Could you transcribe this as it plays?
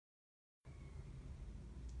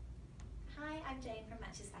I'm Jane from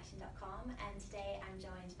MatchesFashion.com, and today I'm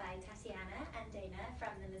joined by Tatiana and Dana from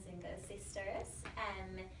the Muzungu Sisters.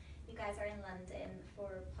 You guys are in London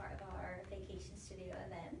for part of our vacation studio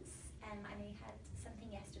events. I know you had something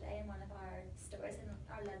yesterday in one of our stores, in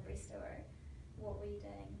our Ludbury store. What were you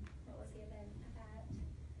doing? What was the event about?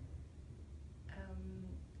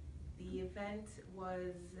 The event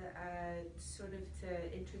was sort of to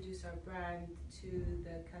introduce our brand to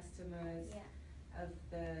the customers of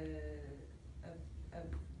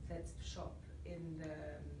that shop in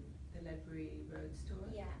the Ludbury Road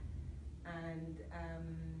store. Yeah. And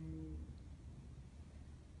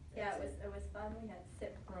it was fun. We had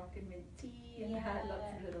sip Moroccan mint tea and had lots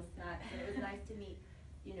of little snacks. And it was nice to meet,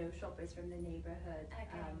 shoppers from the neighborhood.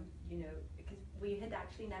 Okay. Because we had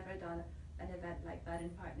actually never done an event like that in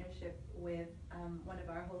partnership with one of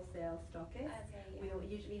our wholesale stockists. Okay, We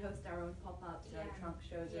usually host our own pop-ups or trunk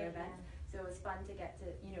shows or events. So it was fun to get to,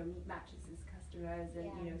 meet Matches' customers and,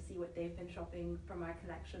 see what they've been shopping from our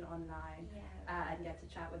collection online and get to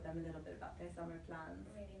chat with them a little bit about their summer plans.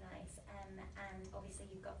 Really nice. And obviously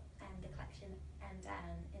you've got the collection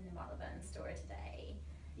down in the Marylebone store today.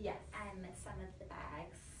 Yes. Some of the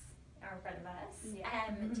bags are in front of us.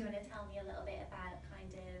 Yeah. Do you want to tell me a little bit about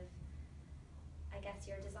kind of, I guess,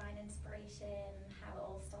 your design inspiration, how it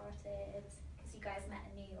all started? Because you guys met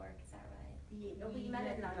in New York, is that right? Yeah, we met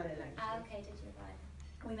in London. Okay, did you? Right.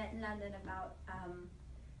 We met in London about,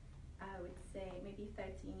 I would say, maybe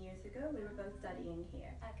 13 years ago. We were both studying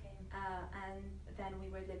here. Okay. And then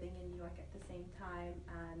we were living in New York at the same time,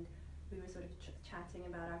 and we were sort of chatting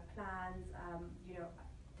about our plans.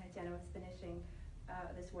 Tatiana was finishing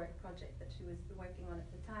this work project that she was working on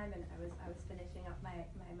at the time, and I was finishing up my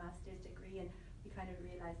master's degree, and we kind of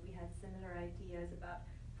realized we had similar ideas about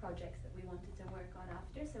projects that we wanted to work on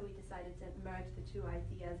after, so we decided to merge the two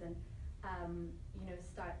ideas and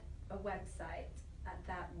start a website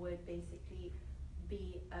that would basically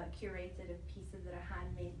be curated of pieces that are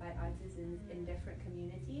handmade by artisans in different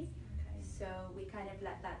communities. Okay. So we kind of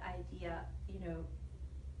let that idea,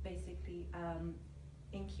 basically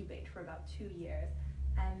incubate for about 2 years,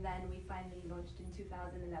 and then we finally launched in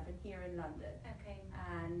 2011 here in London. Okay.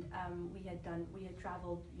 And we had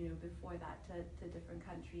traveled, before that to different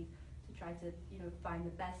countries to try to, find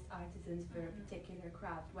the best artisans for a particular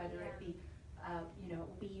craft, whether it be,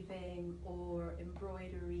 weaving or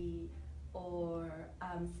embroidery or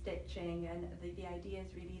stitching. And the idea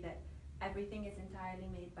is really that everything is entirely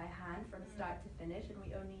made by hand from start to finish, and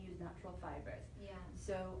we only use natural fibers. Yeah.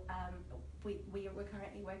 So we're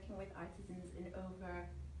currently working with artisans in over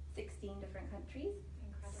 16 different countries.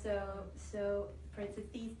 Incredible. So for instance,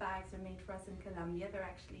 these bags are made for us in Colombia. They're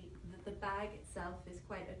actually, the bag itself is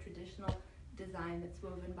quite a traditional design that's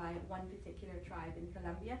woven by one particular tribe in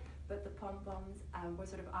Colombia, but the pom-poms were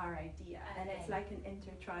sort of our idea. Okay. And it's like an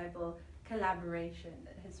intertribal collaboration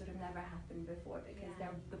that has sort of never happened before, because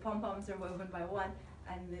the pom-poms are woven by one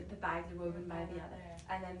and the bags are woven by the other.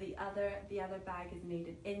 And then the other bag is made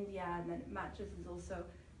in India, and then Matches is also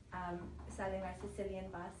selling our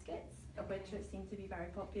Sicilian baskets, which seem to be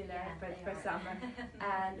very popular for summer.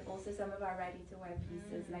 And also some of our ready-to-wear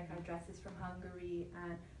pieces, like our dresses from Hungary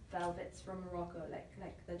and velvets from Morocco, like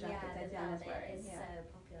the jacket Tatiana's wearing. Is so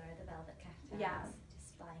popular, the velvet caftans. Yeah.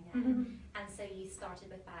 Just flying out. And so you started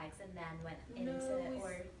with bags and then went into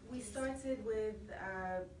we started with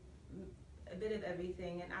a bit of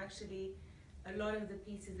everything, and actually a lot of the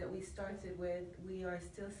pieces that we started with we are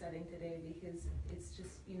still selling today, because it's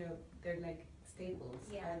just, they're like staples,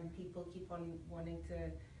 and people keep on wanting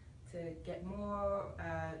to get more,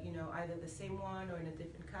 either the same one or in a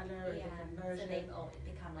different color or a different version. So they've all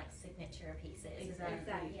become like signature pieces.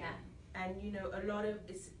 Exactly. Yeah. And a lot of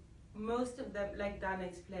most of them, like Dana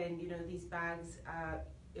explained, these bags,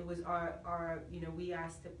 it was our we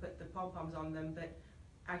asked to put the pom-poms on them, but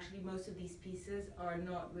actually most of these pieces are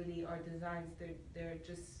not really our designs. They're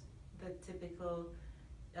just the typical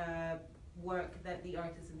work that the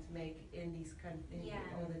artisans make in these in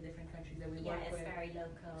all the different countries that we work with. Yeah, it's very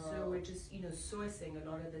local. So we're just sourcing a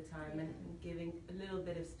lot of the time and giving a little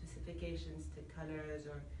bit of specifications to colors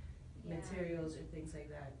or materials or things like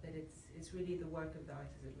that. But it's really the work of the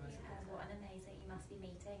artisan most of the time. What an amazing! You must be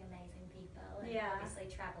meeting amazing people and obviously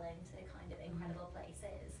traveling to kind of incredible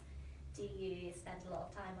places. Do you spend a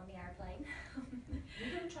lot of time on the airplane?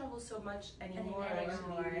 We don't travel so much anymore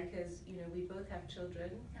actually, because we both have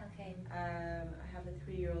children. Okay. I have a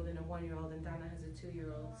 3-year-old and a 1-year-old, and Dana has a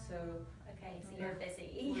 2-year-old. So you're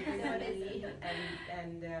busy. We're busy.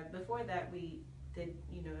 and before that we did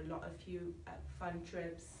a few fun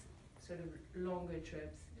trips, sort of longer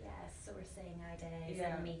trips. Yeah, sourcing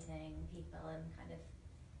ideas and meeting people and kind of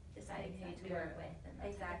deciding who to work with and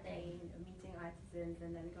that type of thing. Exactly, meeting artisans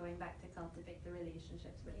and then going back to cultivate the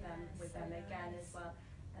relationships with Yeah, them so again nice. as well.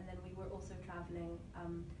 And then we were also traveling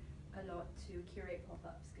a lot to curate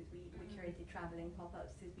pop-ups, because we curated traveling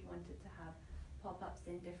pop-ups because we wanted to have pop-ups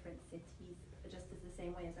in different cities, just as the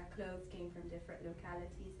same way as our clothes came from different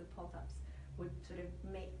localities. The pop-ups would sort of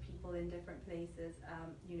make people in different places,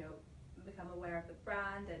 become aware of the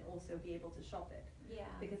brand and also be able to shop it. Yeah.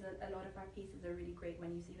 Because a lot of our pieces are really great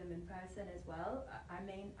when you see them in person as well. Our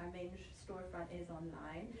main storefront is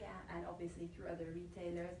online, Yeah. and obviously through other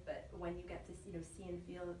retailers. But when you get to see and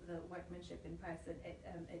feel the workmanship in person,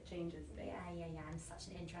 it changes things. Yeah, and such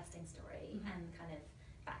an interesting story and kind of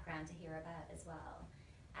background to hear about as well.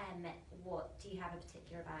 What do you have a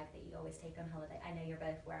particular bag that you always take on holiday? I know you're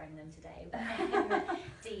both wearing them today, but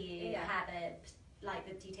do you have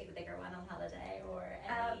do you take the bigger one on holiday or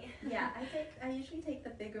any? I usually take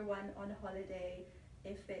the bigger one on holiday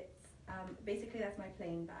if it's basically that's my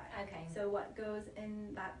plane bag. Okay. So what goes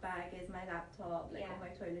in that bag is my laptop, all my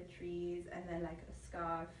toiletries, and then like a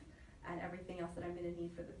scarf and everything else that I'm gonna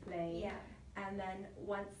need for the plane. Yeah. And then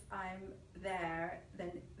once I'm there,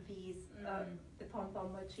 then these the pom-pom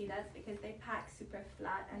mochilas, because they pack super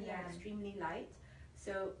flat and they're extremely light.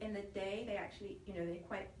 So in the day, they actually,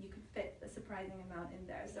 you could fit a surprising amount in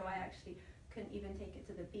there. So I actually couldn't even take it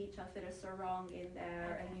to the beach. I'll fit a sarong in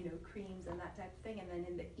there and, creams and that type of thing. And then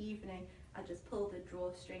in the evening, I just pull the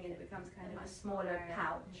drawstring and it becomes kind of a smaller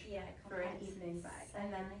pouch for an evening bag. So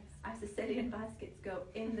and then nice. our Sicilian baskets go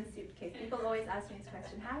in the suitcase. People always ask me this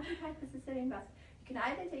question, how do you pack the Sicilian basket? You can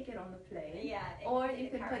either take it on the plane, or you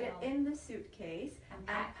can put it in the suitcase and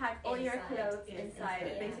pack all your clothes inside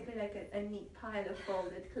it. Basically like a neat pile of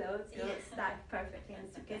folded clothes. It'll stack perfectly in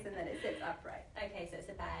the suitcase and then it sits upright. Okay, so it's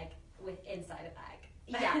a bag inside a bag.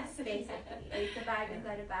 Yes, basically. It's a bag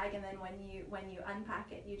inside a bag, and then when you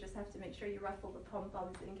unpack it, you just have to make sure you ruffle the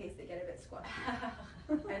pom-poms in case they get a bit squashy.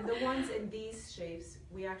 And the ones in these shapes,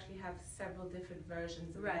 we actually have several different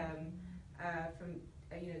versions of them from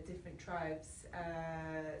different tribes.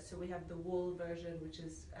 So we have the wool version, which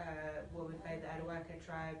is woven by the Arawaka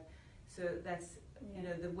tribe. So that's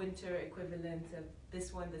the winter equivalent of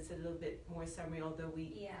this one. That's a little bit more summery, although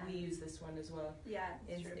we use this one as well. Yeah,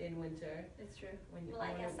 it's true. In winter. It's true.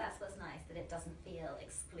 I guess that's what's nice, that it doesn't feel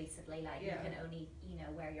exclusively like you can only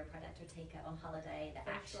wear your product or take it on holiday. That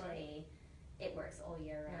actually it works all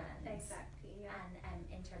year round. Exactly. Yeah. And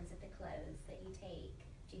in terms of the clothes that you take,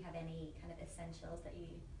 do you have any kind of essentials that you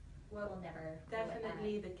will never?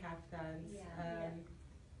 Definitely the kaftans.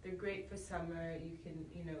 They're great for summer. You can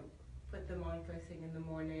put them on first thing in the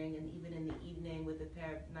morning and even in the evening with a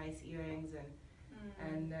pair of nice earrings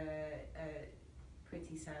and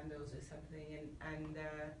pretty sandals or something. And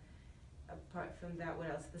apart from that, what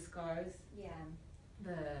else? The scarves. Yeah.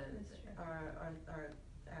 Our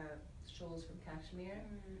shawls from cashmere,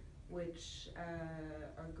 which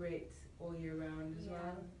are great all year round as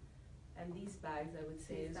well. And these bags, I would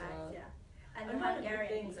say, as well. Yeah. And a the lot of the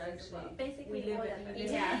Hungarian things pieces as well. Basically, we live all it. of We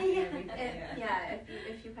it. live it.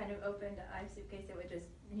 If you kind of opened a suitcase, it would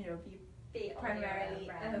just be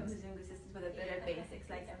primarily Muzungu Sisters with a bit of basics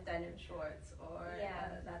like some denim shorts or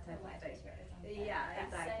that type of thing. Yeah,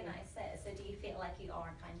 That's exactly. so nice. So do you feel like you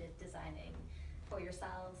are kind of designing for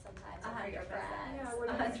yourselves sometimes or for your 100%. friends?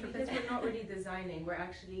 Yeah, because we're not really designing. We're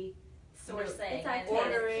actually sourcing, it's our and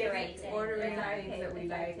ordering curating. things that we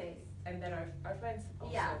like, and then our friends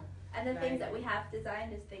also. Yeah. And the things Right. that we have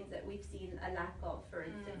designed is things that we've seen a lack of. For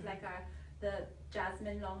instance, like the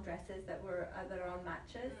jasmine long dresses that are on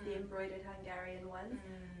matches, the embroidered Hungarian ones.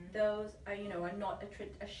 Those are are not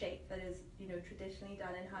a shape that is traditionally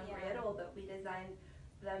done in Hungary at all. But we designed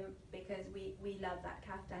them because we love that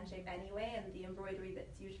kaftan shape anyway, and the embroidery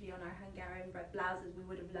that's usually on our Hungarian blouses we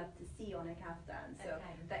would have loved to see on a kaftan. So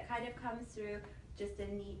that kind of comes through. Just a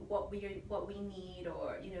need what we need,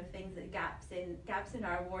 or things that gaps in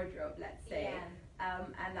our wardrobe, let's say,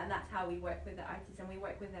 and that's how we work with the artists, and we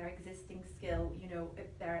work with their existing skill.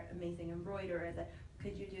 If they're amazing embroiderers,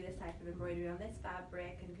 could you do this type of embroidery on this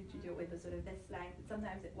fabric, and could you do it with a sort of this length? And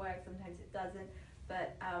sometimes it works, sometimes it doesn't,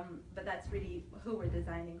 but that's really who we're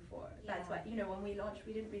designing for. That's what when we launched,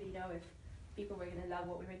 we didn't really know if people were going to love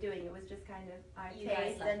what we were doing. It was just kind of our You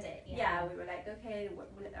taste, guys loved it, we were like, okay,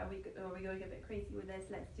 are we going a bit crazy with this?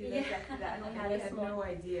 Let's do this, let's do that. And we had no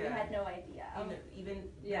idea. We had no idea. Even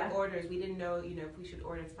the orders, we didn't know, if we should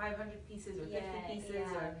order 500 pieces or 50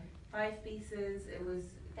 pieces or 5 pieces. It was.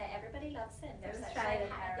 Everybody loves them. They're It was such trial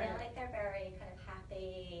and I error. feel like they're very kind of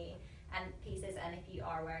happy and pieces, and if you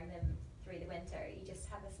are wearing them through the winter, you just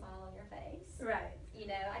have a smile on your face. Right.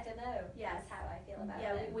 I don't know. Yes. That's how I feel about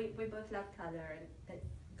them. them. We both love colour, and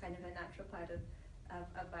kind of a natural part of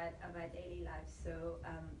our daily lives. So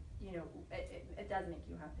you know, it does make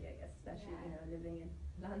you happy, I guess, especially you know, living in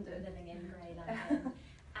London. Living in grey London.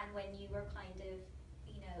 And when you were kind of,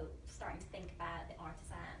 you know, starting to think about the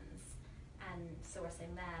artisans and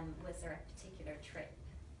sourcing them, was there a particular trip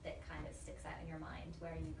that kind of sticks out in your mind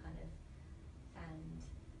where you kind of found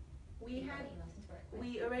We people had, that you wanted to work with?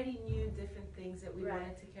 we already knew different things that we Right.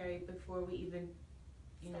 wanted to carry before we even,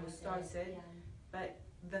 you know, started. Yeah. But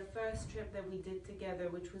the first trip that we did together,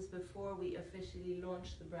 which was before we officially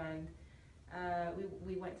launched the brand,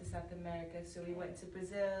 we went to South America. So we went to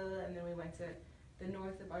Brazil, and then we went to the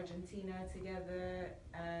north of Argentina together,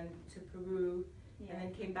 and to Peru, and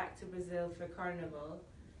then came back to Brazil for Carnival.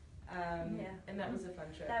 And that was a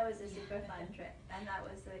fun trip. That was a super fun trip, and that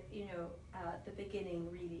was you know, the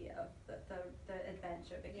beginning really of the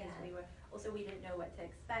adventure, because we didn't know what to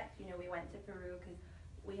expect. You know, we went to Peru because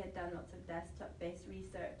we had done lots of desktop-based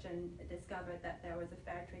research and discovered that there was a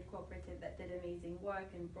fair trade cooperative that did amazing work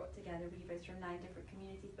and brought together weavers from 9 different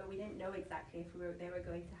communities, but we didn't know exactly if they were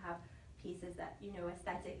going to have pieces that, you know,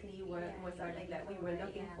 aesthetically were something that we were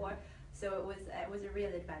looking for. So it was a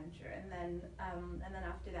real adventure. And then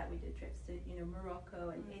after that we did trips to, you know,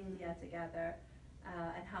 Morocco and India together,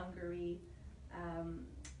 and Hungary,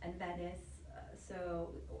 and Venice.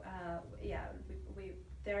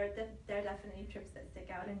 There are definitely trips that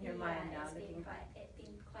stick out in your mind now. It's been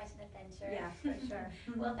quite an adventure. Yeah, for sure.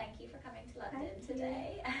 Well, thank you for coming to London Thank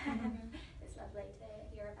today. It's lovely to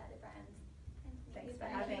hear about the brand. Thanks for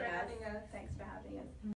Thank you having for us. having us.